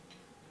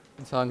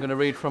So I'm going to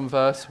read from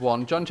verse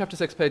 1. John chapter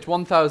 6, page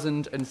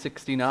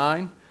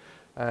 1069.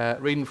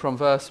 Reading from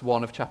verse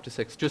 1 of chapter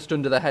 6, just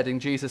under the heading,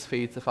 Jesus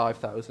feeds the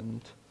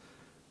 5,000.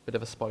 Bit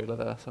of a spoiler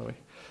there, sorry.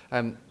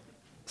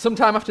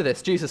 Sometime after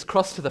this, Jesus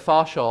crossed to the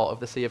far shore of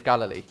the Sea of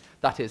Galilee,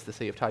 that is, the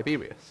Sea of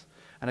Tiberias.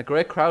 And a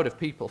great crowd of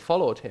people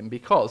followed him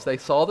because they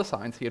saw the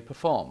signs he had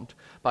performed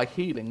by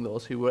healing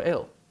those who were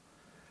ill.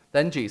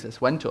 Then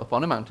Jesus went up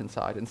on a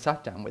mountainside and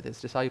sat down with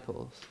his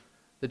disciples.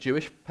 The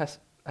Jewish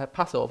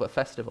Passover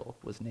festival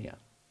was near.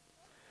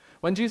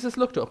 When Jesus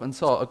looked up and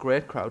saw a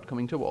great crowd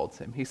coming towards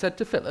him, he said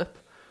to Philip,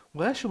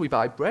 "Where shall we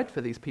buy bread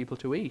for these people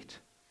to eat?"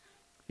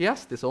 He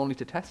asked this only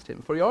to test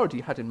him, for he already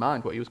had in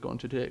mind what he was going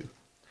to do.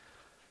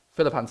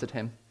 Philip answered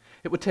him,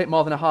 "It would take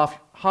more than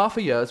half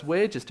a year's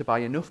wages to buy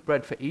enough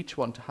bread for each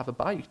one to have a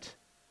bite."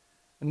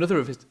 Another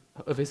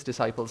of his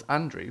disciples,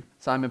 Andrew,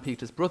 Simon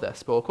Peter's brother,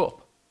 spoke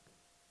up.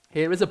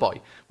 "Here is a boy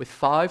with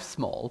 5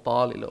 small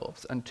barley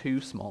loaves and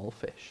 2 small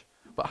fish.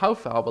 But how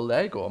far will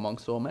they go among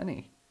so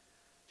many?"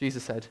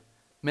 Jesus said,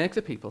 "Make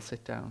the people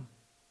sit down."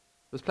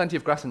 There was plenty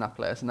of grass in that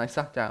place, and they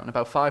sat down.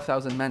 About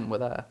 5,000 men were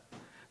there.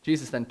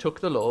 Jesus then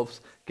took the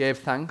loaves, gave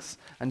thanks,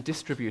 and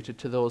distributed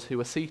to those who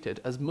were seated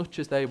as much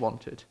as they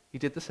wanted. He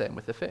did the same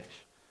with the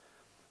fish.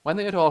 When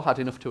they had all had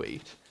enough to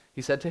eat,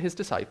 he said to his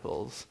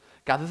disciples,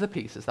 "Gather the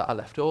pieces that are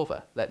left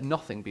over. Let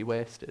nothing be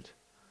wasted."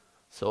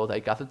 So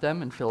they gathered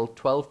them and filled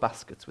 12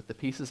 baskets with the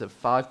pieces of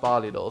 5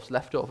 barley loaves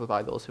left over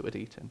by those who had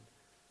eaten.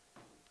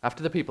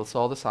 After the people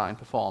saw the sign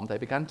performed, they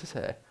began to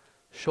say,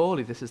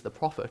 "Surely this is the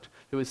prophet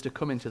who is to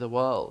come into the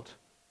world."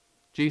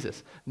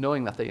 Jesus,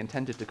 knowing that they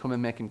intended to come and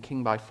make him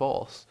king by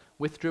force,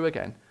 withdrew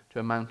again to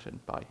a mountain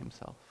by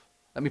himself.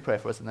 Let me pray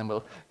for us and then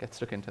we'll get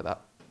stuck into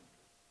that.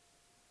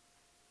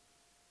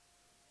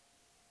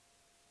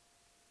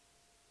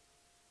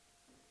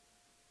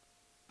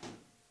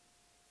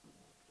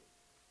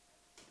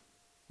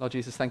 Lord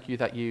Jesus, thank you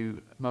that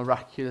you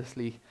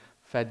miraculously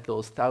fed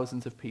those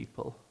thousands of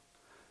people.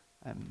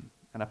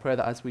 And I pray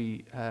that as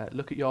we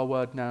look at your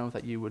word now,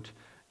 that you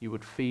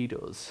would feed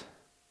us,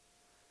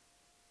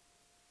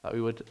 that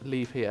we would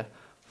leave here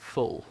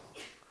full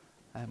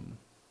and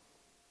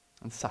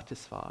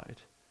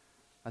satisfied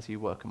as you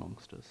work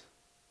amongst us.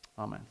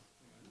 Amen.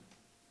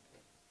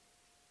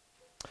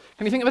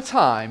 Can you think of a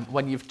time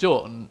when you've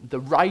done the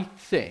right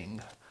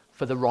thing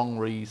for the wrong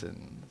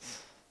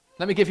reasons?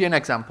 Let me give you an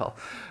example.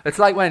 It's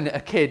like when a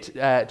kid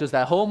does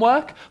their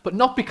homework, but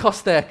not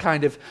because they're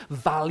kind of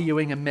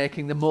valuing and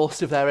making the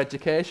most of their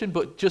education,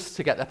 but just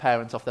to get their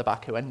parents off their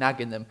back who are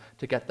nagging them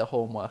to get the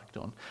homework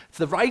done. It's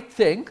the right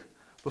thing,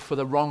 but for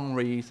the wrong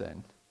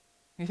reason.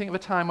 Can you think of a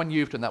time when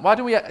you've done that? Why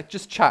don't we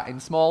just chat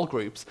in small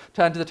groups,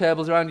 turn to the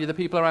tables around you, the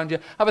people around you,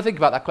 have a think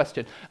about that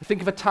question.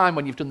 Think of a time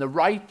when you've done the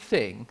right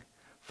thing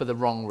for the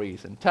wrong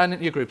reason. Turn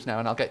into your groups now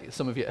and I'll get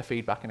some of your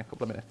feedback in a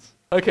couple of minutes.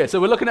 Okay,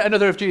 so we're looking at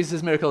another of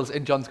Jesus' miracles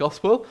in John's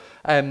Gospel.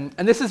 And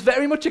this is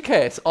very much a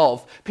case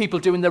of people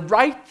doing the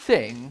right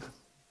thing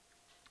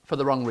for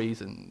the wrong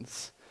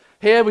reasons.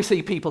 Here we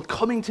see people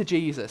coming to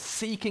Jesus,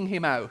 seeking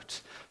him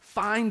out,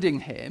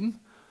 finding him,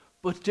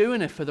 but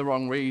doing it for the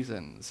wrong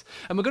reasons.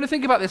 And we're going to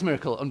think about this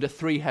miracle under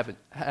 3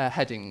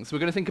 headings. We're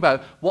going to think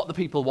about what the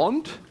people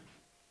want,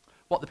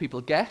 what the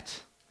people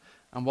get,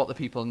 and what the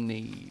people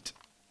need.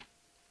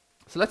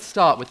 So let's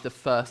start with the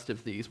first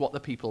of these, what the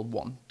people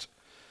want.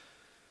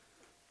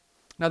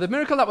 Now, the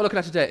miracle that we're looking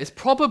at today is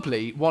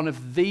probably one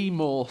of the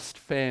most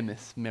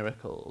famous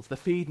miracles, the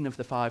feeding of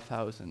the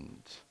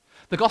 5,000.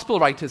 The Gospel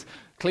writers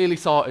clearly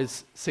saw it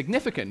as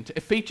significant.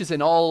 It features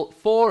in all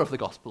 4 of the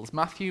Gospels,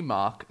 Matthew,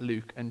 Mark,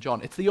 Luke, and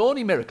John. It's the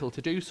only miracle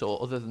to do so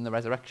other than the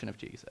resurrection of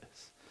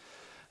Jesus.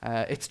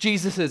 It's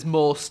Jesus'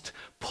 most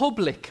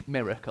public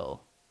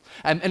miracle.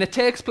 And it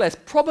takes place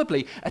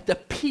probably at the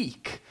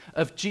peak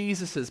of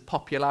Jesus'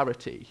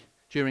 popularity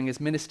during his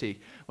ministry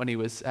when he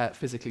was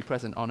physically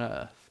present on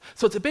earth.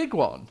 So it's a big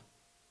one.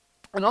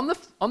 And on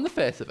the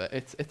face of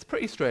it, it's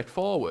pretty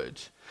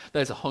straightforward.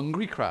 There's a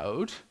hungry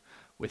crowd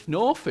with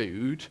no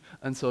food,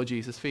 and so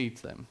Jesus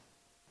feeds them.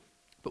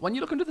 But when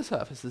you look under the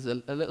surface, there's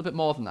a little bit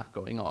more than that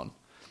going on.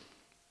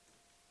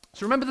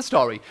 So remember the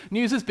story.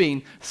 News has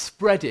been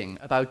spreading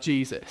about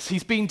Jesus.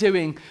 He's been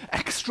doing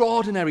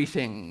extraordinary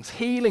things,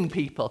 healing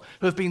people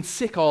who have been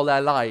sick all their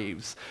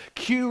lives,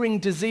 curing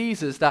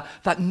diseases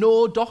that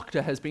no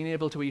doctor has been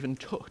able to even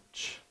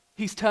touch.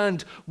 He's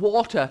turned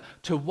water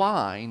to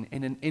wine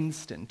in an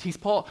instant. He's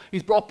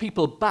brought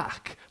people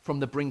back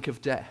from the brink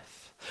of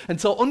death. And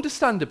so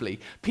understandably,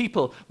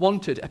 people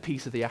wanted a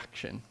piece of the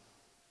action.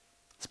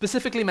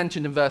 Specifically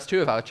mentioned in verse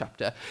 2 of our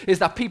chapter is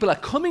that people are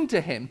coming to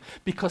him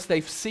because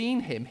they've seen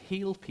him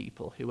heal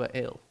people who are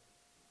ill.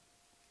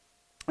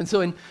 And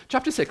so in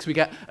chapter 6, we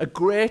get a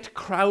great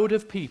crowd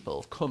of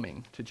people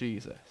coming to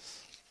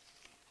Jesus.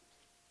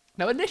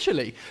 Now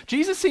initially,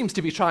 Jesus seems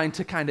to be trying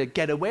to kind of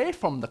get away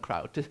from the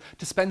crowd,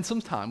 to spend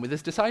some time with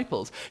his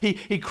disciples.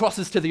 He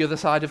crosses to the other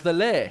side of the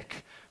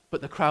lake, but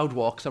the crowd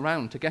walks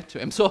around to get to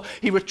him. So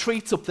he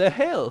retreats up the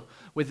hill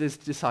with his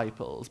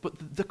disciples. But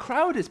the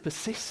crowd is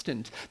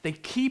persistent. They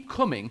keep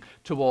coming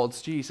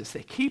towards Jesus.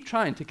 They keep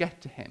trying to get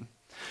to him.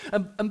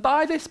 And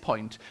by this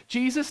point,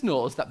 Jesus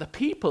knows that the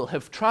people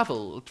have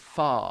travelled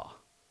far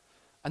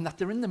and that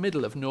they're in the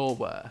middle of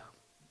nowhere.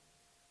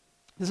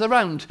 There's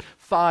around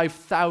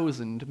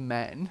 5,000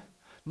 men,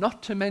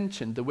 not to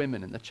mention the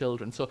women and the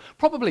children. So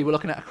probably we're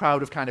looking at a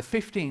crowd of kind of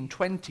 15,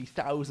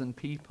 20,000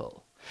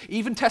 people.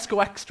 Even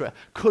Tesco Extra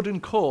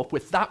couldn't cope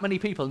with that many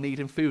people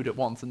needing food at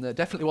once, and there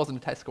definitely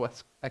wasn't a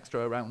Tesco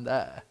Extra around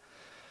there.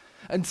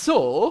 And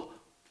so,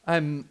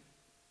 what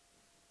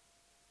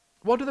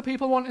do the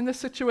people want in this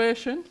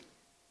situation?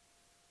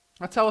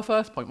 That's our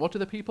first point. What do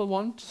the people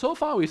want? So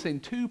far we've seen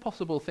two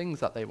possible things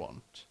that they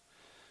want.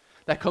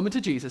 They're coming to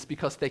Jesus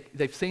because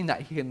they've seen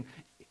that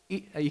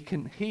he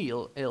can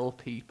heal ill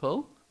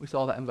people. We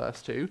saw that in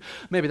verse 2.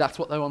 Maybe that's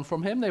what they want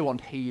from him. They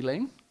want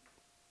healing.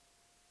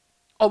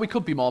 Or we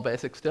could be more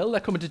basic still. They're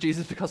coming to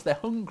Jesus because they're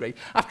hungry.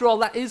 After all,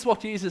 that is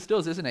what Jesus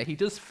does, isn't it? He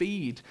does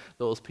feed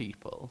those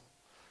people.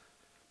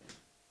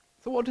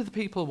 So what do the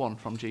people want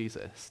from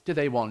Jesus? Do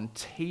they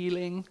want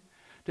healing?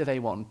 Do they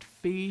want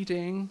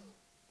feeding?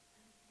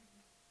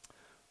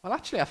 Well,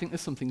 actually, I think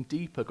there's something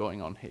deeper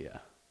going on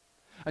here.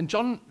 And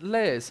John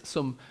lays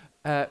some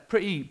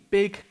pretty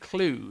big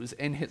clues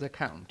in his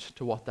account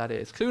to what that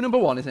is. Clue number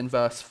 1 is in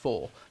verse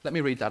 4. Let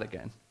me read that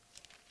again.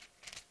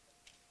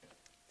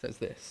 It says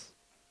this.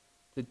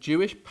 The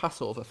Jewish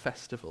Passover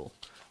festival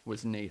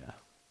was near.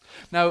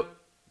 Now,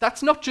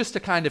 that's not just a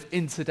kind of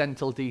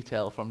incidental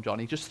detail from John.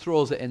 He just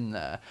throws it in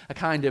there, a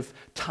kind of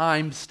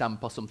time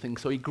stamp or something,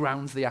 so he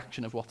grounds the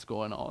action of what's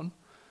going on.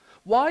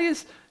 Why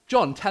is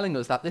John telling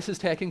us that this is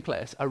taking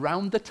place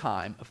around the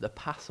time of the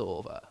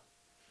Passover?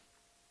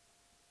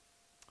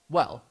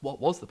 Well,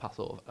 what was the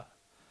Passover?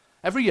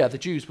 Every year the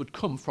Jews would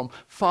come from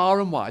far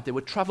and wide. They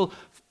would travel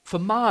for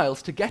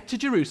miles to get to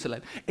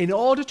Jerusalem in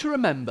order to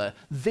remember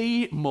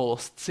the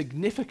most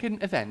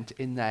significant event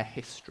in their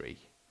history,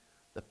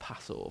 the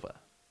Passover.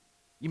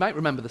 You might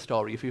remember the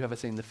story if you've ever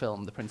seen the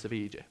film The Prince of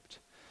Egypt.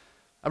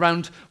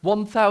 Around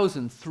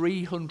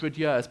 1,300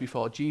 years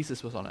before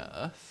Jesus was on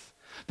earth,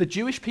 the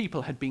Jewish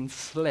people had been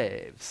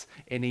slaves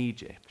in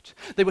Egypt.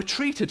 They were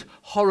treated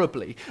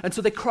horribly, and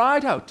so they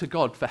cried out to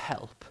God for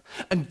help.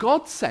 And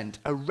God sent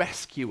a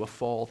rescuer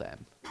for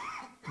them,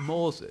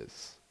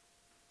 Moses.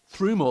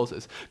 Through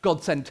Moses,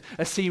 God sent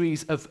a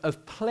series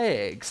of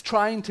plagues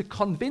trying to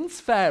convince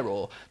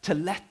Pharaoh to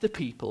let the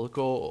people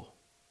go.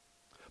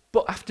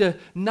 But after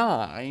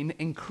 9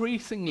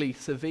 increasingly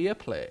severe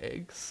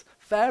plagues,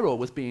 Pharaoh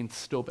was being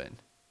stubborn.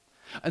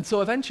 And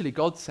so eventually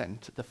God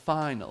sent the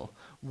final,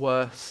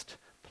 worst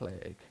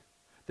plague,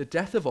 the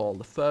death of all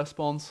the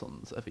firstborn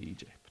sons of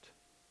Egypt.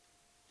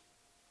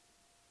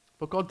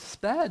 But God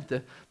spared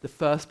the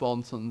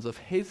firstborn sons of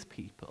his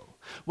people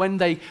when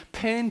they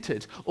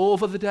painted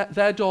over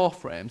their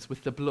doorframes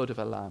with the blood of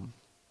a lamb.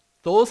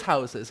 Those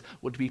houses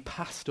would be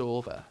passed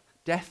over.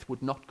 Death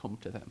would not come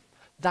to them.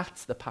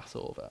 That's the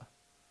Passover.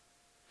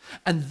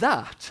 And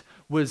that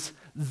was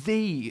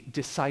the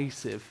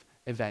decisive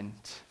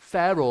event.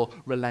 Pharaoh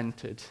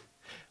relented.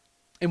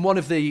 In one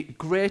of the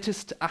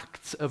greatest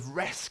acts of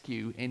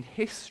rescue in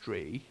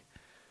history,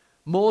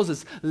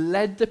 Moses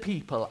led the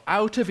people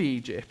out of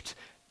Egypt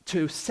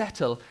to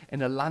settle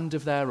in a land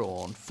of their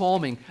own,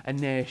 forming a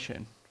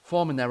nation,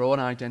 forming their own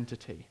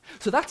identity.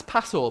 So that's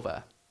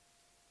Passover.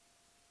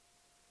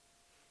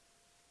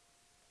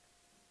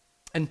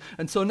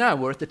 And so now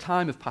we're at the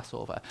time of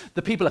Passover.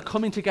 The people are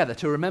coming together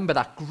to remember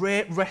that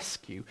great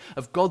rescue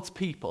of God's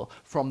people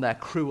from their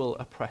cruel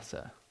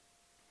oppressor.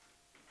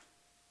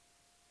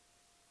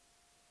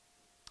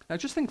 Now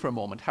just think for a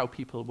moment how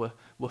people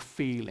were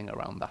feeling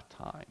around that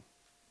time.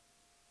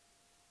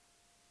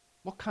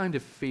 What kind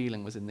of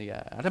feeling was in the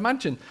air? I'd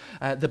imagine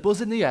the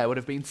buzz in the air would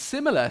have been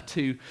similar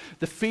to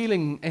the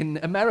feeling in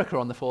America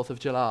on the 4th of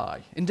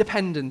July,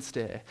 Independence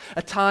Day,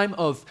 a time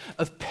of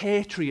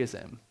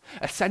patriotism,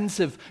 a sense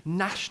of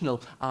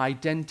national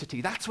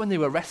identity. That's when they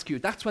were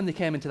rescued. That's when they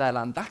came into their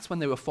land. That's when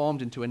they were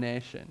formed into a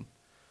nation.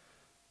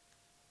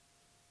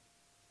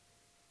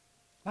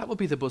 That would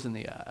be the buzz in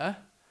the air,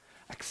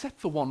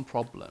 except for one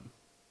problem.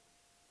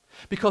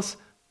 Because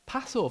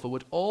Passover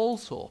would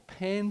also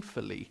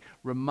painfully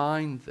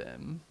remind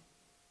them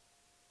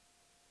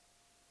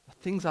that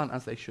things aren't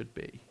as they should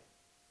be.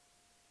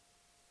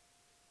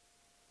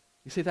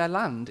 You see, their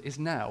land is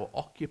now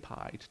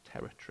occupied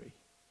territory.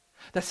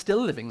 They're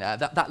still living there.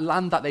 That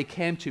land that they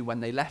came to when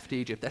they left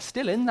Egypt, they're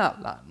still in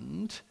that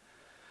land,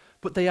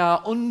 but they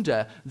are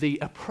under the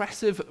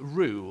oppressive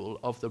rule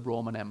of the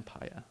Roman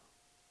Empire.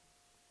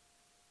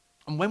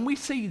 And when we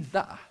see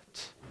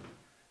that,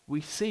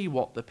 we see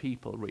what the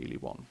people really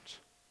want.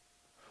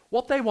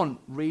 What they want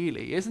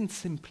really isn't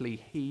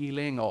simply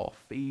healing or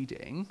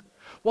feeding.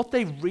 What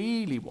they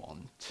really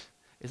want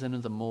is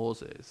another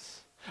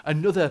Moses,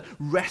 another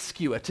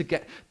rescuer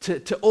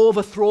to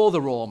overthrow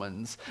the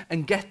Romans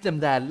and get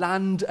them their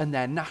land and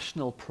their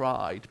national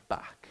pride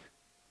back.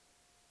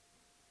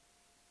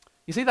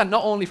 You see that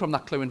not only from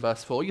that clue in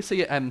verse 4, you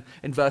see it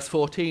in verse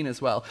 14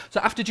 as well. So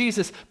after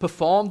Jesus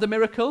performed the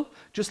miracle,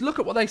 just look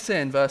at what they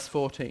say in verse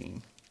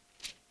 14.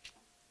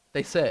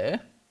 They say,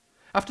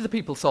 After the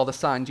people saw the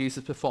sign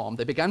Jesus performed,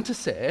 they began to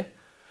say,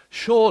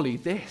 "Surely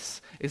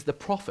this is the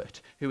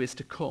prophet who is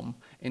to come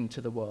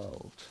into the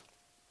world."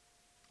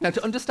 Now,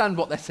 to understand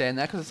what they're saying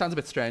there, because it sounds a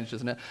bit strange,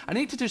 doesn't it? I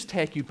need to just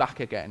take you back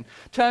again.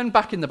 Turn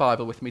back in the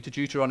Bible with me to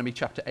Deuteronomy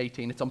chapter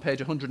 18. It's on page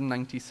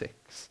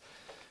 196,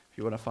 if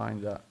you want to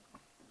find that.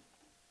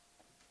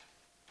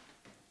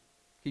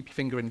 Keep your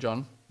finger in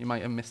John. You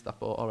might have missed that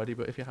boat already,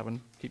 but if you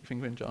haven't, keep your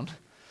finger in John.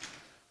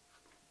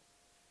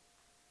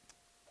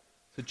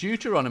 So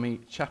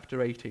Deuteronomy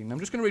chapter 18. I'm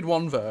just going to read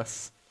one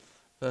verse,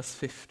 verse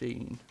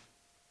 15.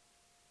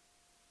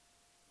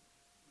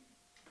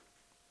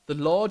 "The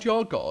Lord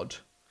your God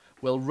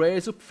will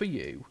raise up for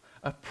you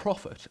a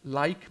prophet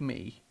like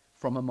me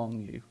from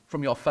among you,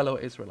 from your fellow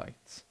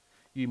Israelites.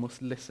 You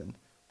must listen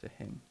to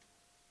him."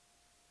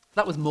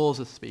 That was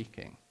Moses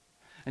speaking.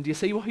 And do you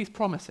see what he's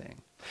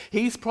promising?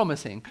 He's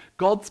promising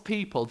God's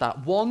people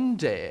that one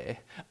day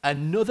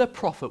another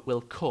prophet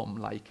will come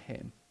like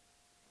him.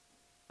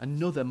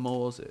 Another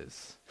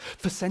Moses.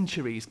 For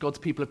centuries, God's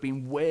people have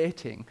been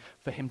waiting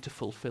for him to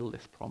fulfill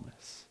this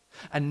promise.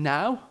 And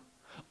now,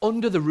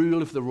 under the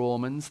rule of the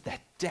Romans, they're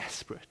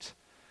desperate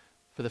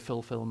for the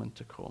fulfillment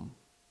to come.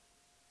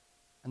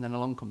 And then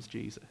along comes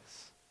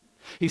Jesus.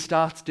 He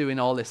starts doing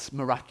all this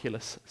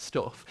miraculous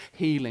stuff,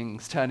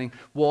 healings, turning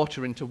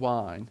water into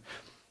wine.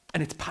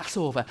 And it's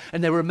Passover,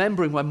 and they're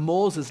remembering when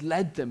Moses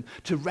led them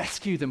to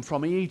rescue them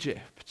from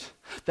Egypt.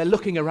 They're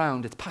looking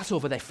around, it's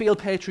Passover, they feel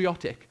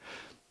patriotic.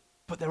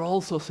 But they're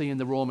also seeing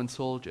the Roman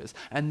soldiers,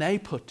 and they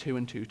put two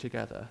and two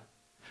together.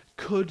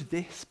 Could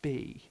this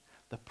be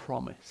the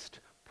promised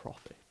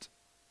prophet?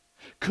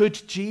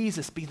 Could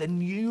Jesus be the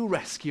new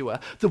rescuer,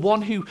 the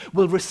one who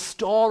will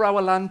restore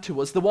our land to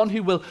us, the one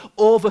who will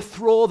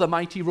overthrow the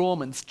mighty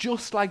Romans,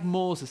 just like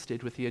Moses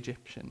did with the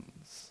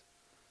Egyptians?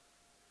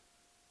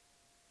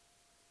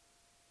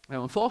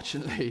 Now,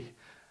 unfortunately,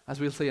 as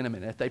we'll see in a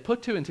minute, they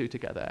put two and two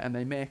together and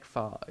they make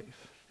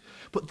five.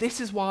 But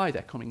this is why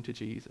they're coming to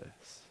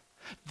Jesus.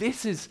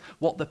 This is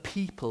what the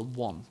people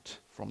want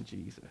from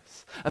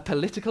Jesus, a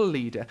political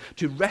leader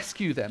to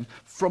rescue them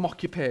from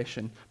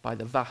occupation by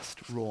the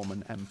vast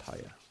Roman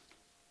Empire.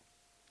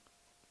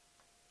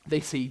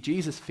 They see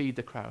Jesus feed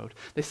the crowd.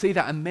 They see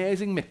that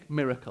amazing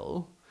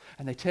miracle,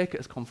 and they take it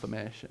as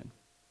confirmation.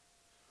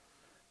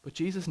 But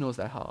Jesus knows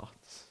their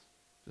hearts.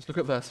 Just look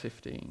at verse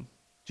 15.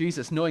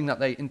 Jesus, knowing that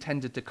they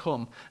intended to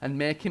come and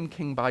make him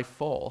king by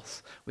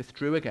force,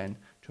 withdrew again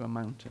to a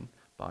mountain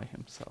by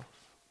himself.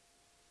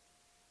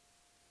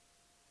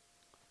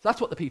 So that's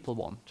what the people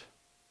want.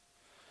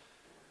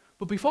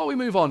 But before we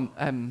move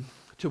on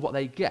to what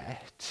they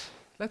get,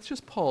 let's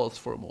just pause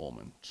for a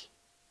moment.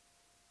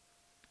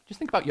 Just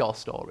think about your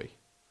story.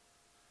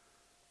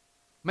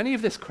 Many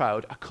of this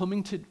crowd are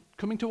coming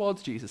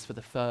towards Jesus for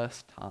the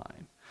first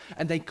time,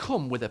 and they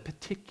come with a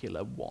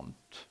particular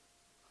want.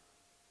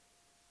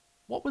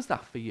 What was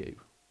that for you?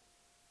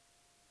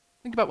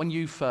 Think about when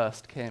you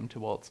first came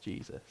towards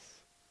Jesus.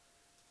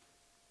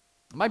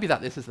 It might be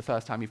that this is the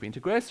first time you've been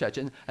to Grace Church,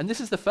 and this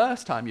is the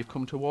first time you've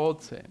come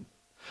towards him.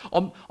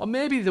 Or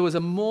maybe there was a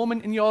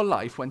moment in your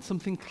life when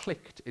something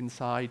clicked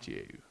inside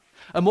you.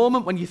 A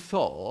moment when you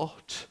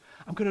thought,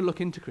 I'm going to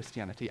look into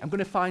Christianity. I'm going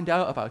to find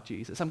out about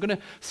Jesus. I'm going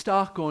to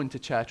start going to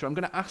church, or I'm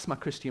going to ask my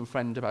Christian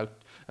friend about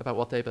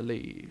what they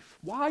believe.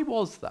 Why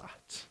was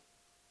that?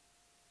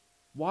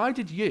 Why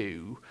did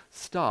you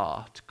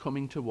start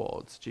coming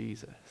towards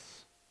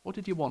Jesus? What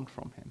did you want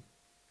from him?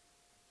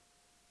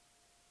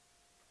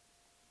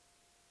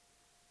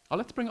 Well,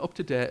 let's bring it up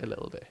to date a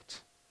little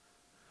bit.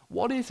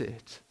 What is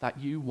it that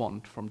you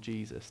want from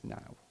Jesus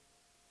now?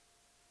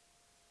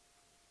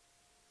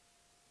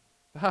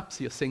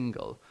 Perhaps you're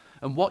single,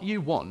 and what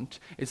you want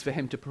is for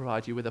him to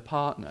provide you with a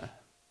partner.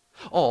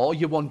 Or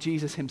you want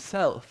Jesus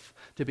himself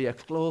to be a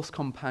close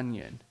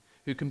companion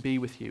who can be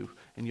with you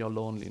in your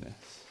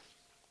loneliness.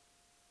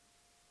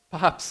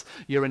 Perhaps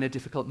you're in a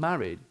difficult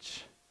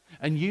marriage,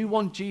 and you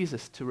want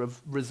Jesus to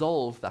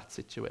resolve that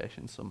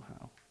situation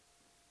somehow.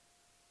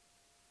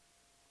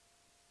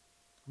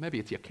 Maybe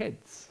it's your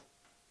kids.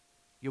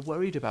 You're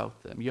worried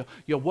about them.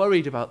 You're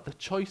worried about the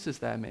choices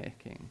they're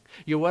making.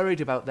 You're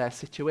worried about their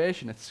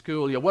situation at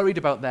school. You're worried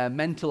about their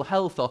mental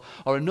health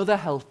or another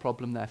health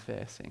problem they're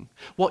facing.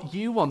 What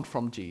you want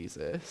from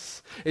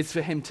Jesus is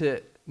for him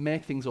to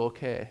make things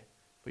okay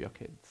for your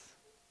kids.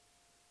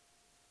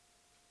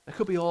 There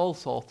could be all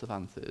sorts of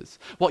answers.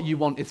 What you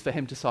want is for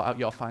him to sort out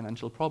your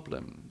financial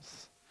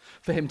problems,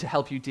 for him to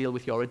help you deal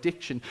with your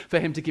addiction,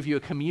 for him to give you a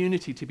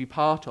community to be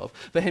part of,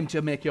 for him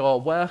to make your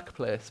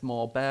workplace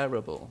more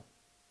bearable.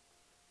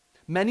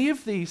 Many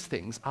of these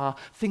things are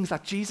things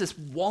that Jesus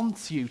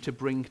wants you to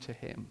bring to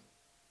him.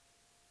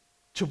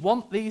 To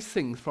want these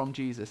things from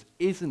Jesus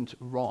isn't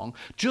wrong,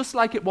 just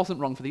like it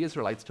wasn't wrong for the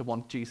Israelites to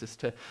want Jesus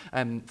to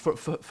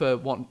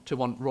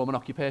want Roman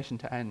occupation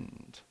to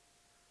end.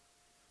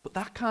 But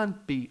that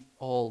can't be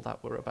all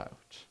that we're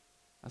about,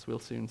 as we'll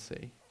soon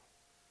see.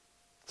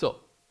 So,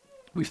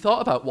 we've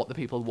thought about what the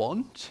people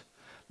want.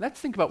 Let's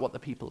think about what the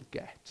people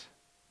get.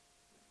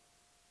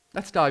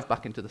 Let's dive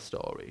back into the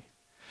story.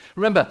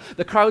 Remember,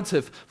 the crowds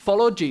have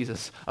followed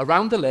Jesus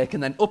around the lake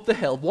and then up the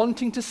hill,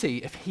 wanting to see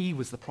if he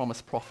was the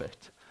promised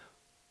prophet.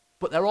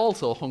 But they're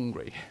also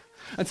hungry.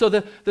 And so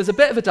there's a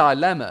bit of a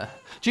dilemma.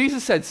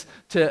 Jesus says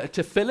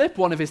to Philip,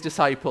 one of his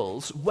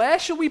disciples, "Where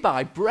shall we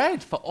buy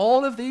bread for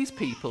all of these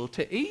people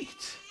to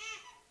eat?"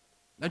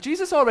 Now,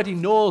 Jesus already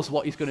knows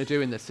what he's going to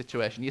do in this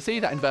situation. You see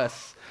that in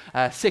verse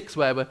 6,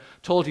 where we're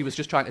told he was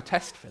just trying to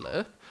test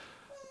Philip.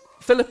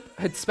 Philip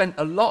had spent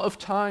a lot of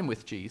time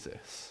with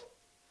Jesus.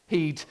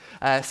 He'd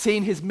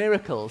seen his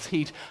miracles.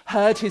 He'd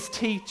heard his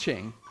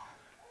teaching.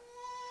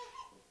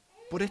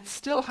 But it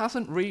still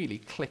hasn't really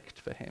clicked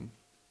for him.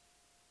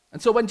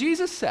 And so when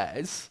Jesus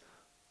says,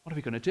 "What are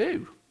we going to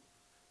do?"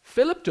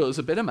 Philip does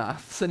a bit of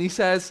maths and he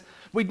says,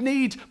 "We'd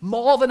need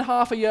more than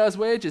half a year's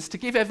wages to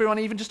give everyone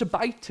even just a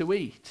bite to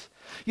eat."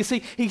 You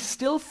see, he's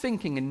still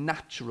thinking in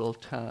natural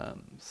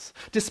terms.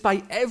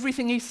 Despite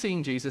everything he's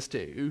seen Jesus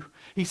do,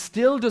 he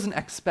still doesn't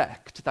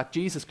expect that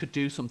Jesus could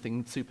do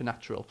something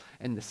supernatural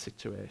in this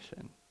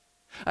situation.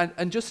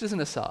 And just as an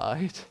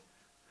aside,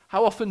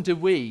 how often do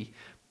we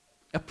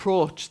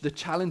approach the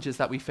challenges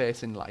that we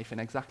face in life in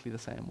exactly the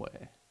same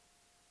way?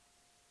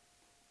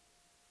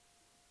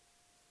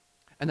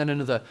 And then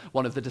another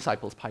one of the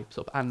disciples pipes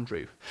up,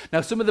 Andrew.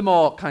 Now, some of the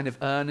more kind of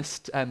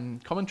earnest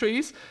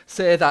commentaries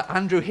say that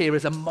Andrew here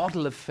is a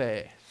model of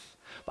faith.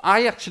 But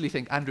I actually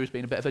think Andrew's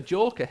been a bit of a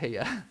joker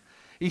here.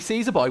 He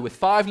sees a boy with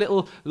 5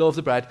 little loaves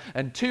of bread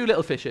and 2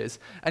 little fishes,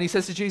 and he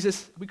says to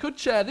Jesus, "We could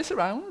share this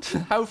around.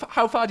 How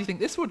far do you think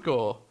this would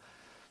go?"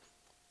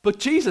 But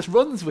Jesus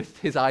runs with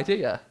his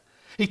idea.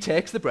 He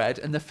takes the bread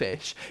and the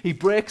fish, he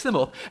breaks them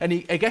up, and he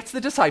gets the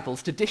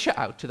disciples to dish it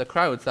out to the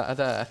crowds that are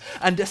there.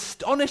 And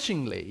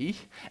astonishingly,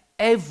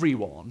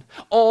 everyone,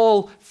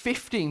 all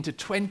 15 to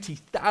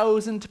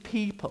 20,000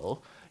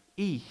 people,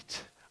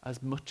 eat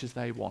as much as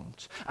they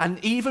want. And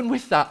even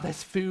with that,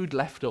 there's food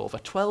left over,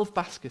 12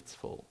 baskets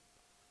full.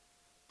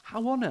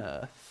 How on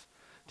earth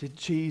did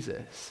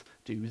Jesus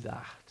do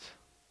that?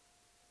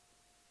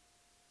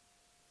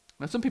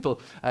 Now, some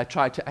people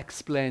try to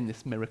explain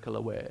this miracle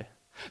away.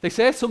 They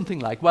say something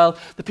like, well,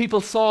 the people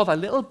saw that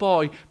little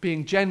boy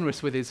being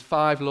generous with his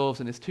 5 loaves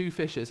and his 2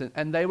 fishes,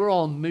 and they were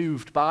all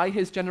moved by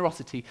his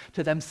generosity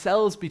to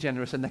themselves be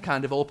generous, and they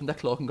kind of opened their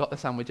cloak and got the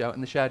sandwich out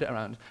and they shared it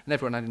around, and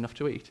everyone had enough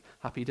to eat.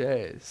 Happy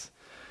days.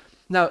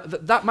 Now,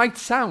 that might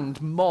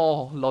sound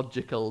more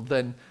logical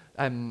than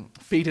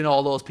feeding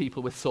all those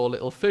people with so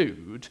little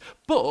food,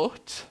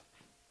 but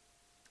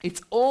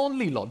it's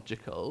only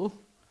logical.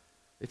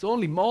 It's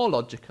only more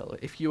logical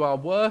if you are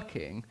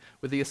working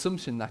with the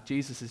assumption that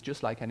Jesus is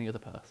just like any other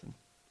person.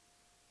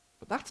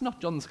 But that's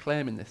not John's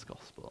claim in this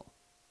gospel.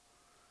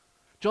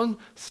 John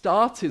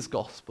starts his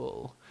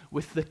gospel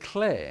with the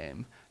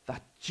claim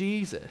that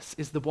Jesus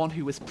is the one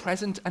who was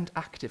present and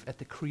active at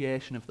the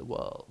creation of the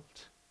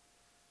world.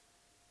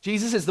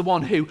 Jesus is the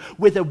one who,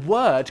 with a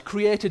word,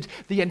 created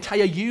the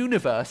entire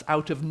universe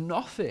out of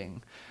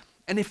nothing.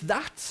 And if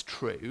that's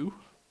true,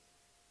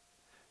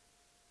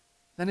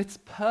 then it's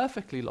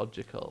perfectly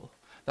logical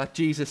that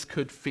Jesus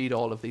could feed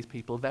all of these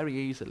people very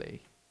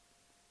easily.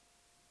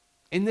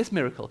 In this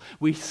miracle,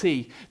 we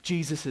see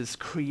Jesus'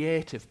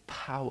 creative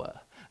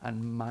power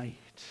and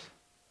might.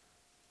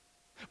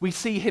 We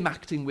see him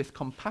acting with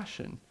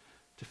compassion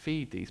to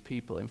feed these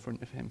people in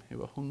front of him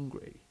who are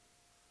hungry.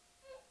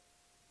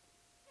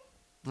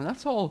 And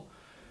that's all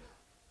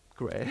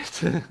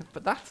great,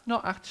 but that's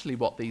not actually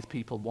what these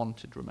people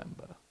wanted,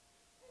 remember.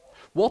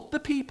 What the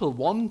people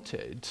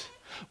wanted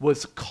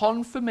was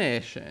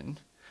confirmation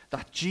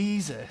that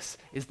Jesus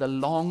is the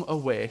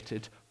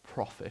long-awaited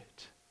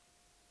prophet.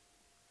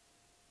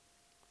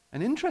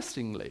 And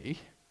interestingly,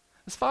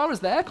 as far as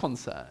they're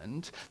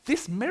concerned,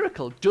 this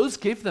miracle does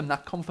give them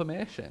that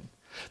confirmation.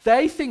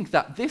 They think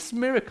that this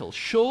miracle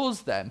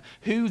shows them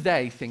who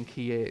they think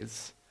he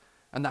is,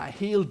 and that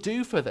he'll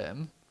do for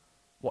them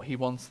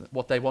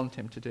what they want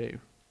him to do.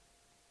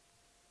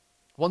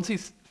 Once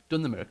he's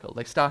done the miracle,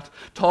 they start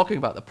talking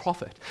about the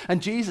prophet,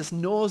 and Jesus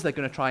knows they're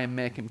going to try and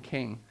make him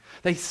king.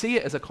 They see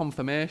it as a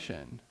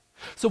confirmation.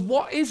 So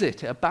what is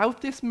it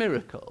about this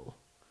miracle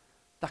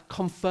that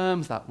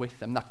confirms that with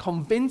them, that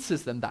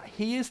convinces them that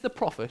he is the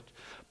prophet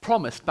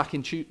promised back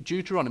in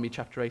Deuteronomy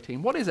chapter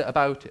 18? What is it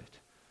about it?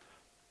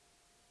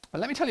 Well,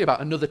 let me tell you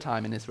about another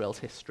time in Israel's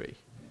history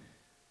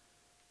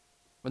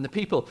when the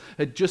people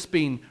had just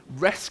been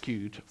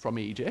rescued from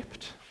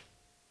Egypt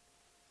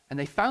and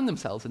they found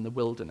themselves in the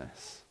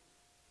wilderness.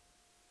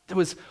 There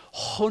was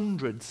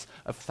hundreds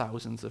of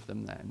thousands of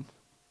them then,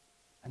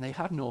 and they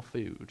had no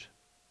food.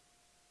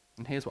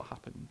 And here's what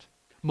happened.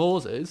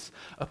 Moses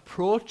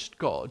approached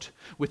God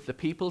with the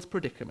people's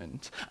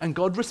predicament, and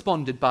God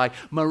responded by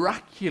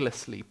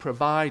miraculously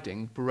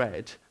providing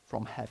bread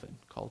from heaven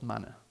called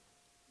manna.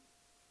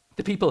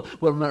 The people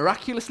were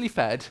miraculously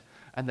fed,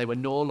 and they were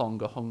no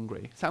longer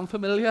hungry. Sound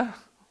familiar?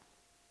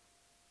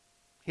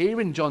 Here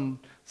in John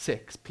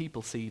 6,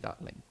 people see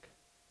that link.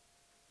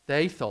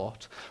 They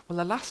thought, well,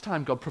 the last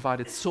time God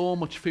provided so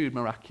much food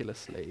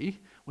miraculously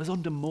was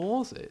under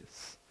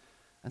Moses.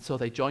 And so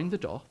they joined the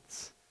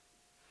dots.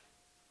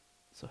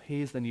 So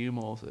here's the new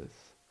Moses,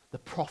 the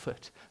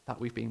prophet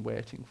that we've been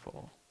waiting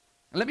for.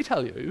 And let me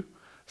tell you,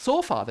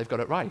 so far they've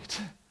got it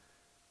right.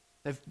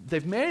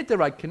 They've made the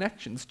right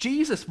connections.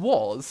 Jesus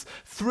was,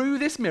 through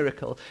this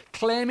miracle,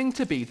 claiming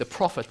to be the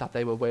prophet that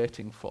they were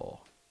waiting for.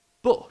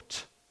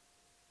 But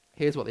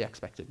here's what they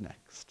expected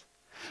next.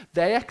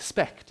 They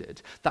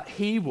expected that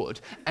he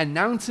would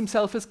announce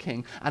himself as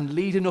king and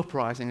lead an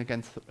uprising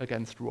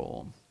against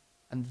Rome.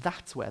 And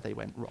that's where they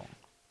went wrong.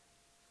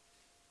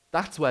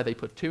 That's where they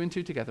put 2 and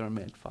 2 together and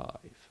made 5.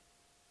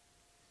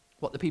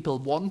 What the people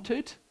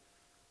wanted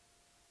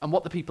and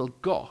what the people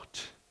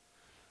got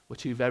were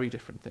 2 very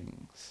different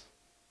things.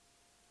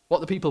 What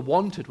the people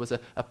wanted was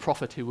a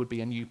prophet who would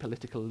be a new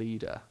political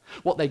leader.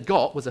 What they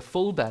got was a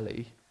full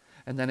belly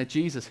and then a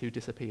Jesus who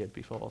disappeared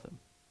before them,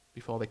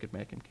 before they could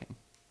make him king.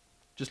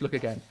 Just look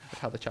again at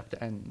how the chapter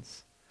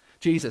ends.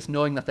 Jesus,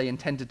 knowing that they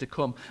intended to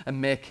come and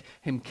make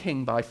him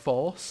king by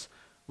force,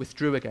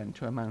 withdrew again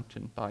to a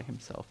mountain by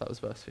himself. That was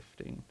verse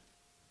 15.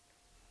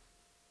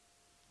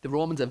 The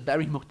Romans are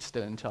very much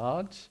still in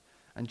charge,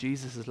 and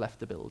Jesus has left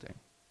the building,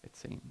 it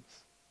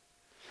seems.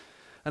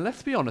 And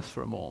let's be honest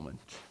for a moment.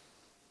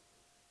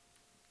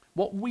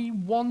 What we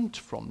want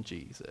from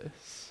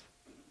Jesus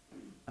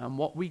and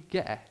what we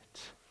get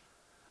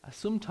are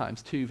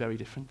sometimes 2 very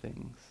different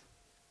things.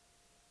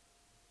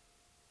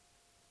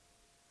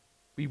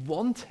 We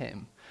want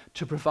him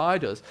to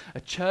provide us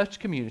a church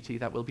community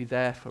that will be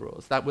there for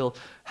us, that will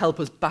help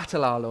us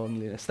battle our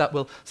loneliness, that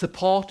will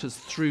support us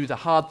through the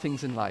hard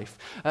things in life,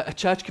 a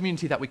church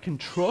community that we can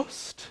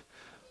trust.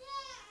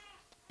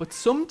 But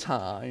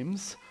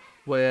sometimes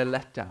we're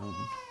let down.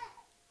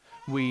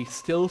 We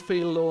still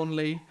feel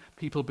lonely.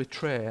 People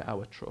betray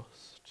our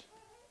trust.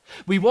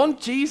 We want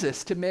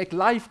Jesus to make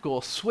life go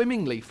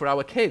swimmingly for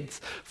our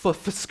kids, for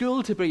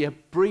school to be a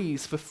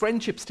breeze, for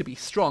friendships to be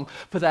strong,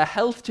 for their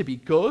health to be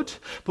good.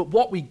 But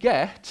what we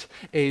get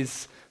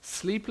is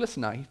sleepless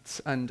nights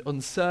and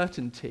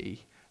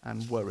uncertainty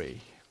and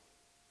worry.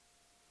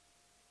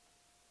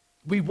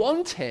 We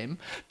want him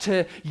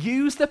to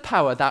use the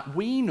power that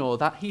we know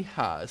that he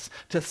has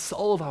to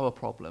solve our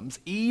problems,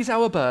 ease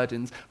our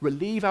burdens,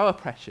 relieve our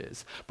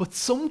pressures. But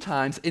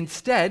sometimes,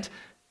 instead,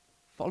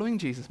 following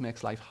Jesus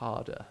makes life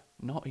harder,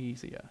 not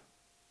easier.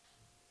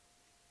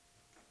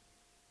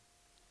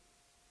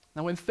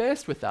 Now, when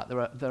faced with that,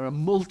 there are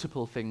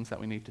multiple things that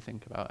we need to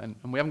think about, and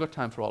we haven't got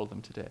time for all of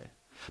them today.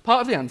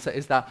 Part of the answer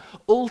is that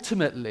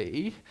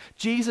ultimately,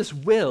 Jesus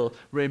will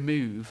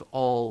remove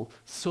all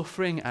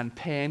suffering and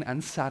pain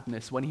and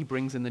sadness when he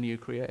brings in the new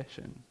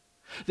creation.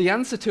 The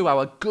answer to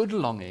our good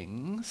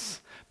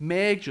longings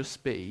may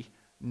just be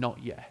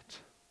not yet.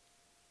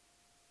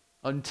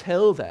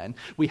 Until then,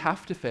 we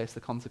have to face the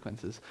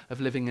consequences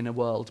of living in a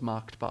world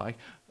marked by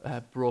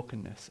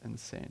brokenness and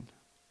sin.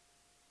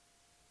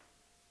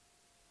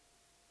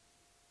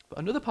 But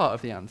another part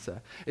of the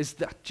answer is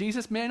that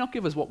Jesus may not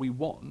give us what we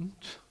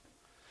want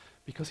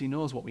because he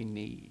knows what we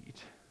need.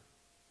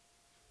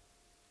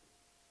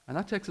 And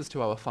that takes us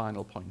to our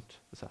final point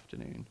this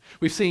afternoon.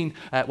 We've seen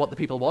what the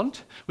people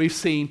want. We've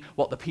seen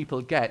what the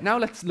people get. Now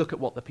let's look at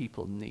what the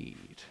people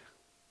need.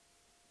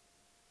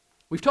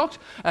 We've talked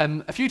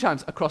a few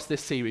times across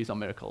this series on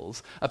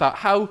miracles about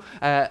how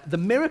the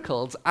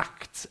miracles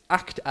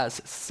act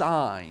as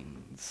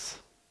signs.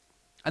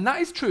 And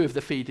that is true of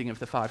the feeding of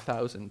the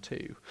 5,000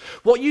 too.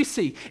 What you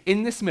see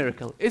in this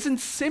miracle isn't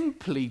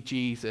simply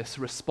Jesus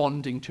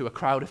responding to a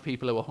crowd of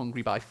people who are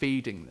hungry by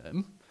feeding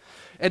them.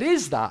 It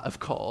is that, of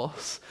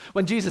course.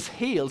 When Jesus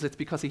heals, it's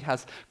because he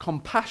has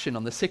compassion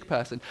on the sick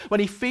person. When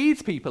he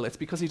feeds people, it's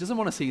because he doesn't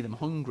want to see them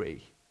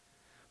hungry.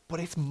 But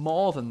it's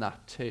more than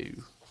that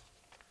too.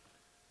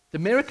 The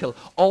miracle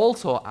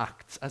also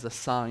acts as a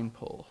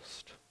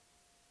signpost.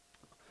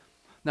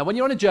 Now, when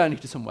you're on a journey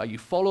to somewhere, you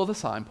follow the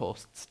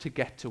signposts to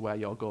get to where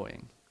you're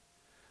going.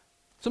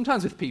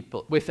 Sometimes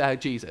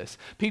with Jesus,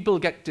 people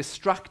get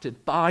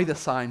distracted by the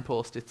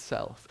signpost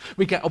itself.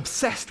 We get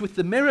obsessed with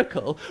the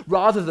miracle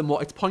rather than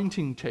what it's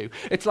pointing to.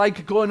 It's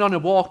like going on a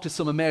walk to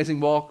some amazing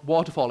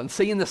waterfall and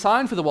seeing the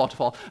sign for the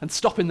waterfall and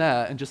stopping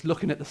there and just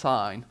looking at the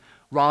sign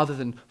rather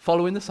than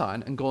following the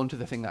sign and going to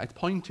the thing that it's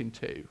pointing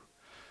to.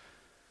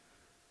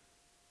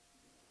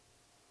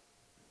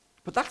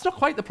 But that's not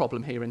quite the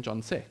problem here in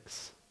John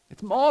 6.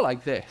 It's more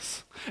like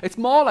this. It's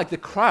more like the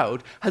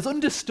crowd has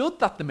understood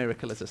that the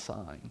miracle is a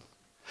sign.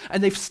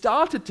 And they've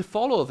started to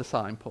follow the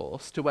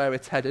signpost to where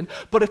it's heading,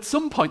 but at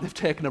some point they've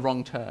taken a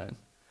wrong turn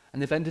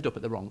and they've ended up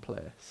at the wrong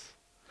place.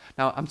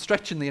 Now, I'm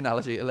stretching the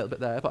analogy a little bit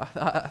there, but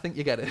I think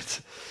you get it.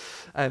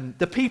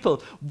 The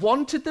people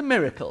wanted the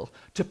miracle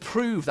to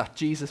prove that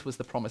Jesus was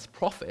the promised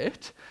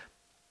prophet,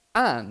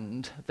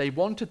 and they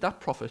wanted that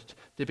prophet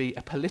to be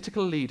a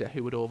political leader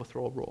who would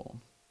overthrow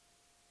Rome.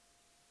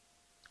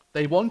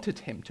 They wanted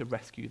him to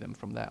rescue them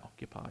from their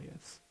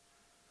occupiers.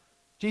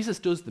 Jesus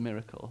does the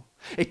miracle.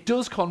 It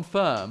does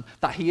confirm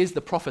that he is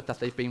the prophet that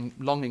they've been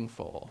longing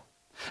for.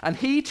 And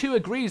he too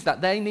agrees that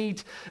they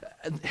need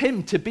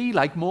him to be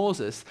like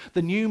Moses,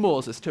 the new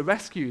Moses, to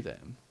rescue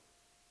them.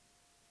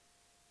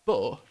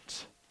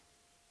 But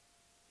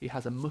he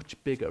has a much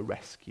bigger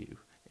rescue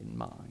in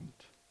mind.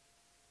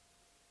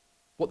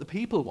 What the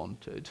people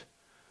wanted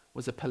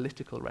was a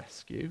political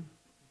rescue,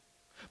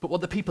 but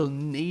what the people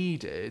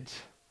needed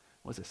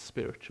was a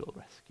spiritual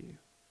rescue.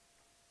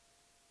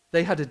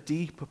 They had a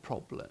deeper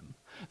problem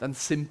than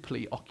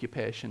simply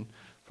occupation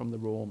from the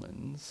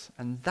Romans,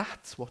 and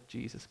that's what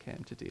Jesus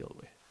came to deal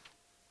with.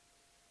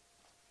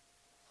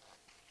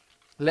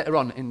 Later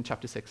on in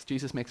chapter 6,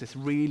 Jesus makes this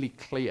really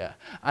clear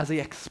as he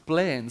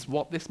explains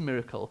what this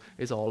miracle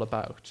is all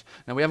about.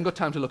 Now, we haven't got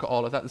time to look at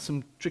all of that. There's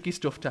some tricky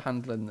stuff to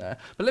handle in there.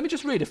 But let me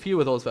just read a few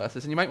of those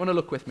verses, and you might want to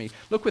look with me.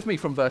 Look with me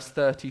from verse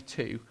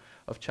 32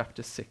 of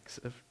chapter 6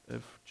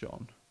 of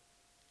John.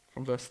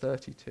 From verse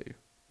 32.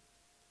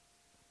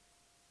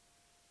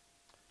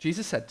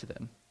 Jesus said to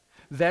them,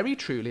 "Very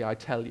truly I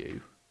tell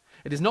you,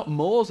 it is not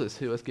Moses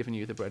who has given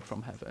you the bread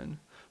from heaven,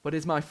 but it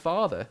is my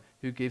Father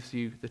who gives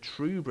you the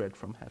true bread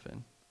from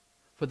heaven.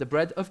 For the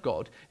bread of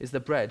God is the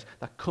bread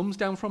that comes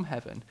down from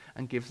heaven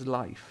and gives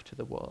life to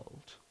the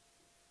world."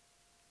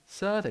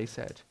 "Sir," they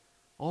said,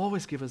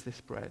 "always give us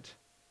this bread."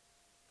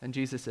 And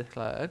Jesus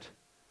declared,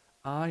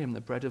 "I am the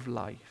bread of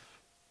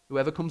life.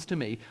 Whoever comes to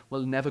me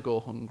will never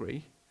go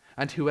hungry,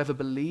 and whoever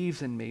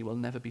believes in me will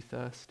never be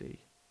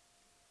thirsty.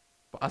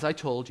 But as I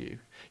told you,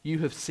 you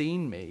have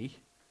seen me,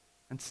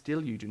 and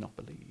still you do not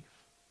believe.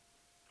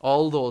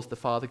 All those the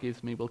Father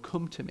gives me will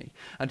come to me,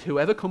 and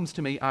whoever comes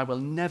to me I will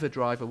never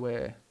drive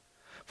away.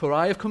 For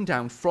I have come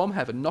down from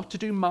heaven not to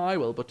do my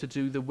will, but to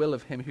do the will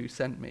of him who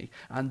sent me.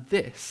 And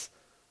this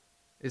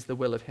is the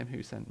will of him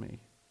who sent me,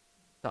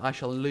 that I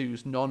shall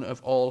lose none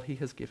of all he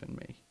has given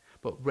me,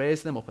 but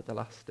raise them up at the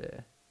last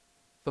day.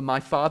 For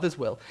my Father's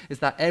will is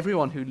that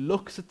everyone who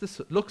looks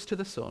to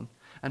the Son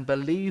and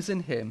believes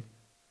in him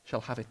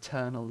shall have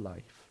eternal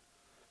life,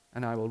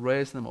 and I will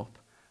raise them up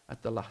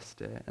at the last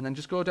day." And then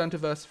just go down to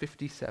verse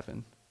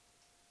 57.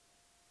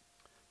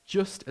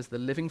 "Just as the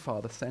living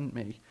Father sent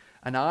me,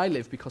 and I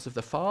live because of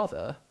the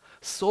Father,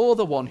 so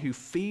the one who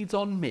feeds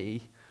on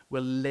me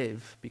will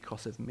live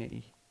because of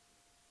me.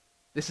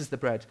 This is the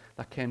bread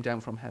that came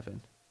down from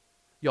heaven.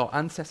 Your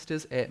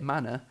ancestors ate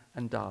manna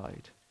and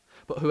died,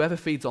 but whoever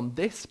feeds on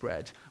this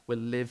bread will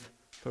live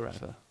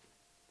forever."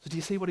 So do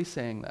you see what he's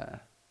saying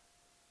there?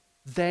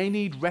 They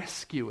need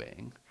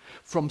rescuing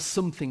from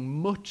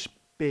something much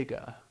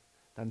bigger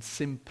than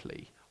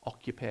simply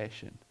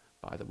occupation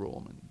by the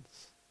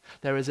Romans.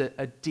 There is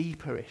a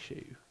deeper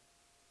issue,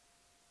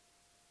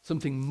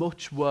 something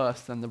much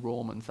worse than the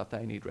Romans that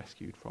they need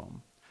rescued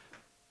from.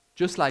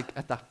 Just like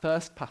at that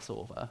first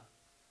Passover,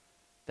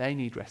 they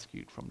need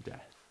rescued from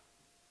death.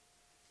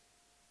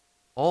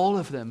 All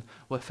of them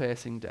were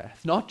facing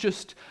death, not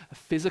just a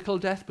physical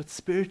death, but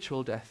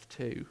spiritual death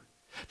too.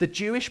 The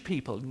Jewish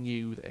people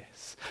knew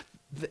this.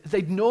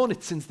 They'd known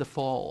it since the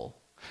fall.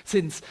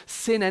 Since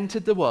sin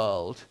entered the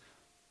world,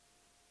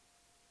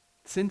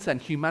 since then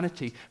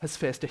humanity has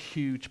faced a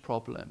huge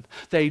problem.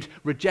 They'd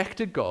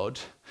rejected God.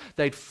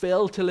 They'd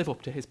failed to live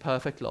up to his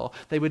perfect law.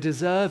 They were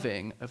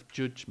deserving of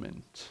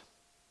judgment.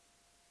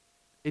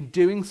 In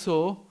doing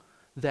so,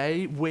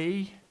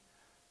 we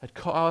had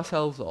cut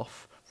ourselves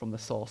off from the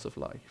source of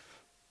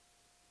life.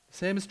 The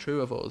same is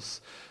true of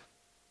us.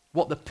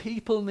 What the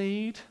people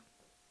need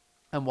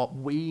and what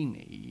we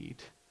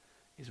need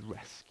is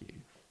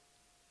rescue.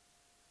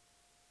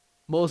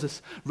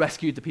 Moses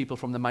rescued the people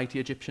from the mighty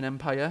Egyptian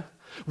empire.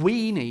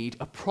 We need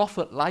a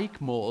prophet like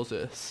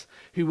Moses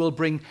who will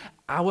bring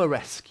our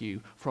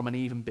rescue from an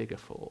even bigger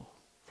foe,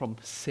 from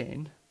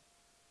sin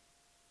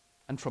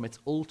and from its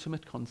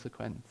ultimate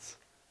consequence,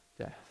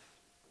 death.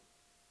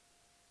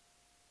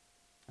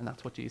 And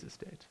that's what Jesus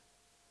did.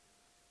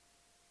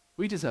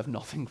 We deserve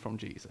nothing from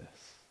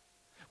Jesus.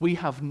 We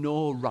have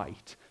no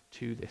right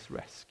to this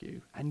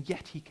rescue, and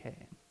yet he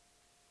came.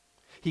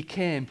 He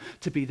came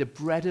to be the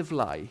bread of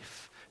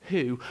life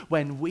who,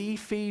 when we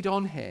feed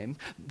on him,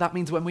 that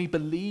means when we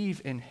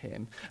believe in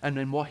him and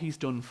in what he's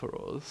done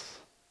for us,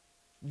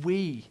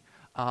 we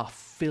are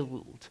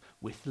filled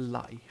with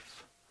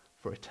life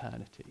for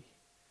eternity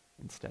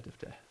instead of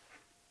death.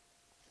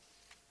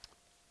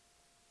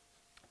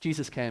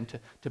 Jesus came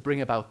to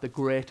bring about the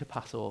greater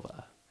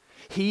Passover.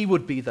 He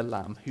would be the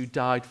lamb who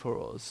died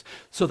for us,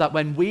 so that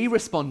when we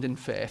respond in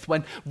faith,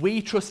 when we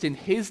trust in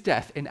his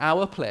death in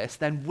our place,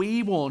 then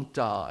we won't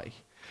die,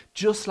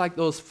 just like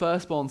those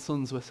firstborn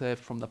sons were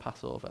saved from the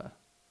Passover.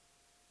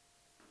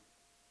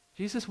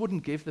 Jesus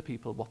wouldn't give the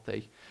people what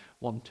they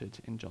wanted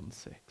in John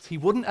 6. He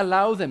wouldn't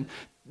allow them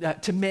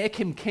to make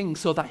him king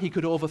so that he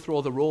could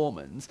overthrow the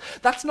Romans.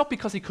 That's not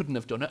because he couldn't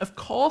have done it. Of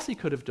course he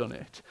could have done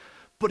it.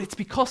 But it's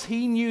because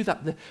he knew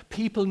that the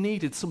people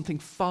needed something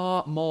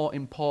far more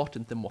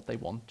important than what they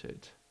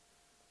wanted.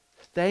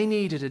 They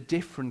needed a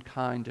different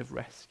kind of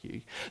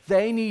rescue.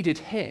 They needed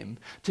him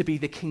to be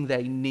the king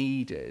they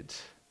needed.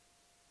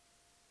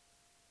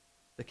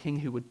 The king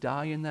who would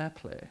die in their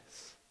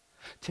place,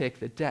 take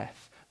the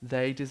death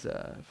they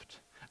deserved,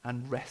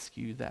 and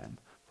rescue them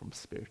from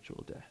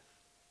spiritual death.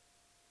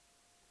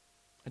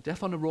 A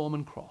death on a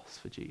Roman cross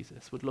for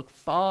Jesus would look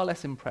far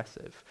less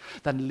impressive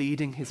than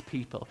leading his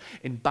people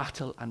in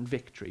battle and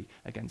victory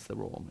against the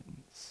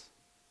Romans.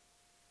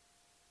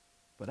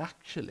 But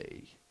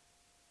actually,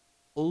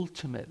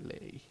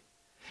 ultimately,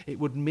 it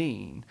would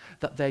mean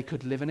that they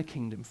could live in a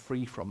kingdom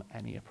free from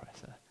any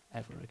oppressor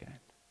ever again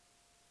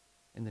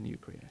in the new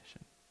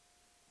creation.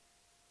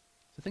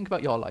 So think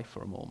about your life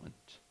for a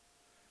moment.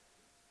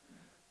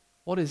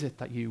 What is it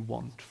that you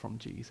want from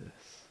Jesus?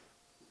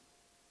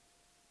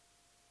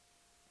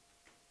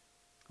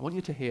 I want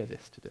you to hear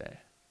this today.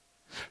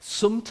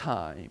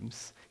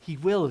 Sometimes he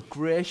will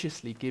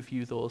graciously give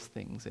you those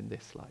things in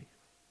this life.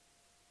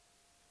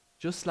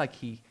 Just like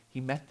he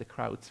met the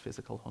crowd's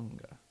physical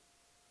hunger.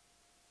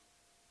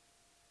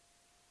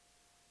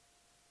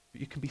 But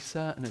you can be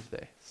certain of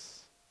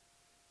this.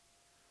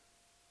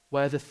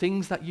 Where the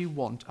things that you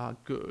want are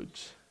good,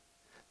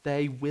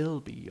 they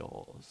will be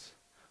yours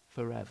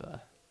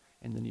forever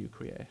in the new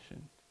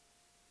creation.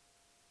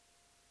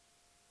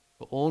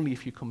 But only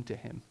if you come to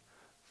him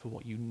for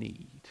what you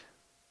need,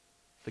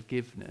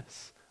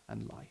 forgiveness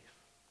and life.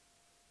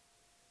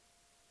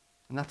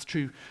 And that's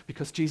true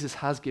because Jesus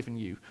has given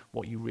you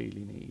what you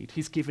really need.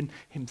 He's given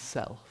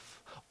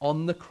himself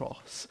on the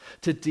cross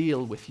to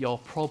deal with your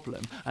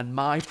problem and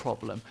my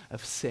problem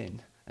of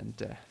sin and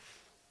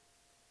death.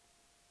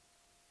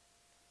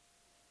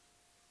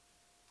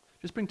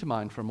 Just bring to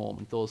mind for a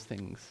moment those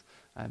things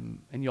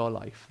in your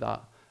life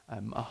that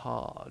are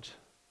hard.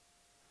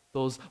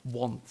 Those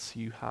wants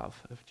you have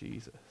of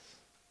Jesus.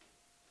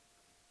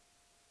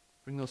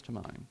 Bring those to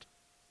mind.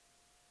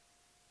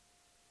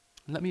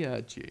 And let me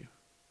urge you,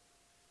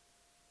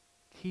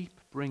 keep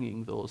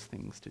bringing those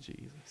things to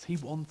Jesus. He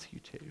wants you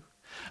to.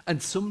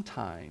 And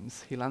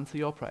sometimes he'll answer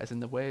your prayers in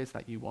the ways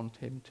that you want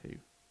him to.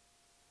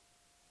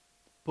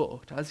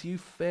 But as you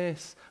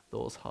face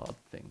those hard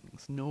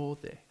things, know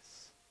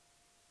this.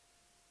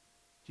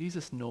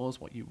 Jesus knows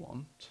what you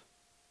want,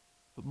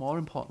 but more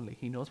importantly,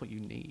 he knows what you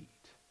need.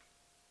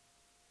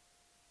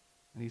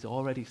 And he's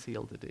already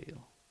sealed the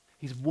deal.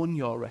 He's won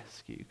your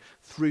rescue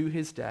through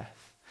his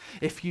death.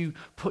 If you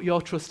put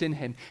your trust in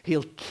him,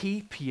 he'll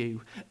keep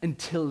you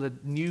until the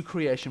new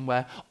creation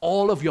where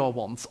all of your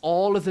wants,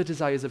 all of the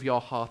desires of your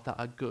heart that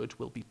are good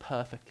will be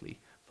perfectly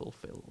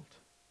fulfilled.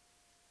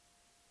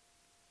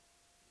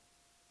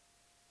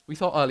 We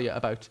thought earlier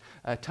about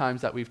times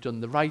that we've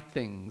done the right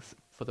things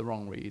for the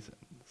wrong reasons.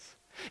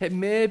 It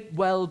may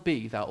well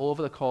be that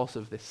over the course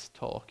of this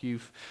talk,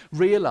 you've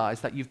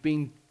realized that you've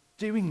been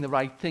doing the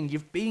right thing.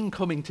 You've been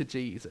coming to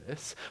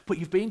Jesus, but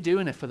you've been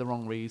doing it for the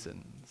wrong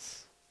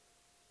reasons.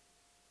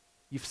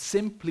 You've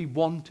simply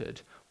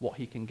wanted what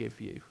he can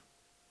give you.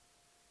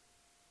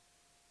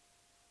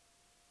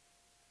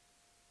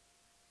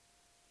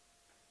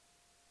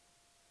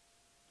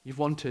 You've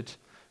wanted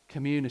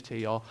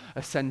community or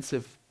a sense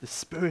of the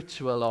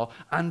spiritual or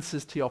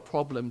answers to your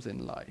problems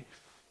in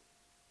life.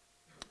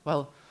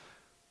 Well,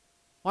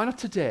 why not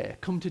today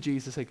come to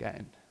Jesus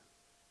again?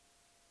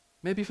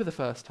 Maybe for the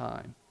first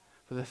time,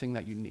 for the thing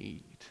that you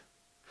need.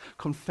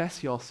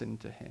 Confess your sin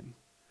to him.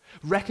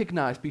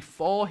 Recognize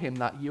before him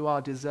that you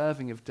are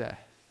deserving of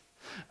death.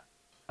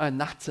 And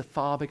that's a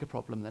far bigger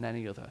problem than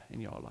any other in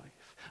your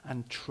life.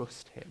 And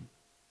trust him.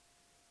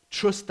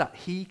 Trust that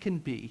he can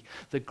be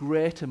the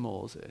greater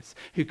Moses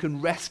who can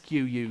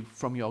rescue you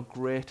from your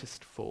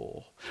greatest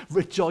foe.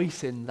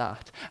 Rejoice in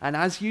that. And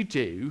as you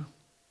do,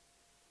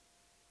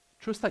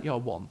 trust that your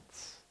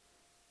wants,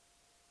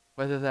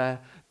 whether they're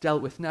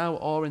dealt with now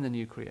or in the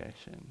new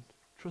creation,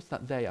 trust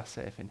that they are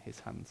safe in his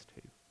hands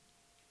too.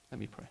 Let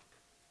me pray.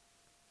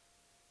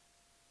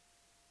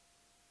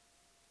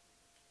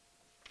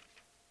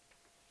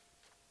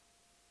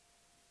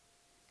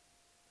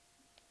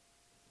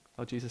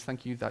 Lord Jesus,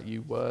 thank you that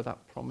you were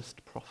that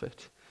promised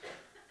prophet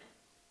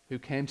who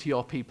came to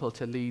your people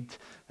to lead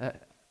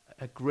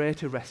a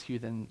greater rescue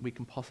than we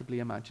can possibly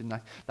imagine,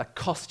 that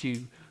cost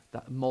you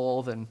that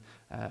more than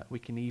we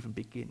can even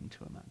begin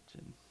to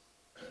imagine.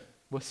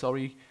 We're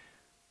sorry,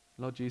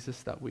 Lord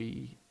Jesus, that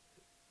we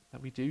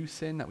do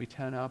sin, that we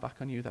turn our back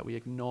on you, that we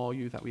ignore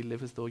you, that we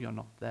live as though you're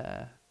not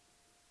there.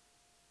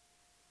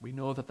 We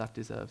know that that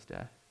deserves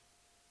death.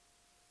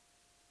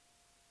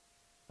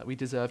 That we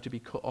deserve to be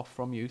cut off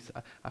from you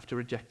after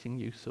rejecting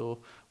you so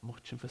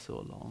much and for so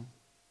long.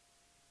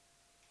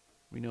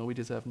 We know we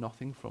deserve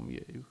nothing from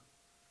you,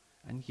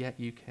 and yet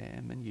you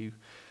came and you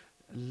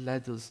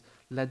led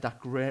that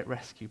great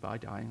rescue by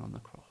dying on the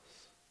cross.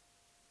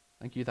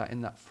 Thank you that in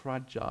that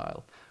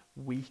fragile,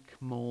 weak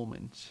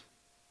moment,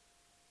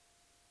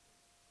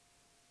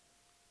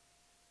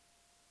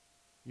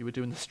 you were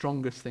doing the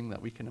strongest thing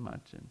that we can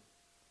imagine.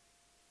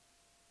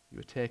 You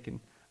were taking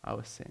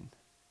our sin,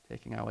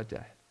 taking our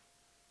death,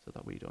 so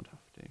that we don't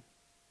have to.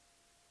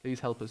 Please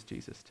help us,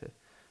 Jesus,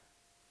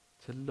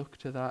 to look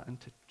to that and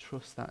to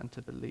trust that and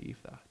to believe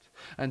that.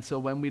 And so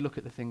when we look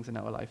at the things in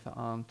our life that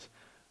aren't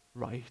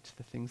right,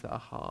 the things that are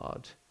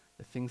hard,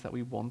 the things that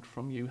we want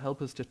from you,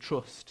 help us to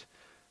trust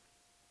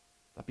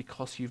that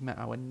because you've met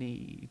our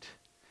need,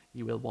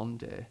 you will one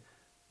day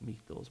meet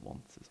those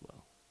wants as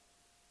well.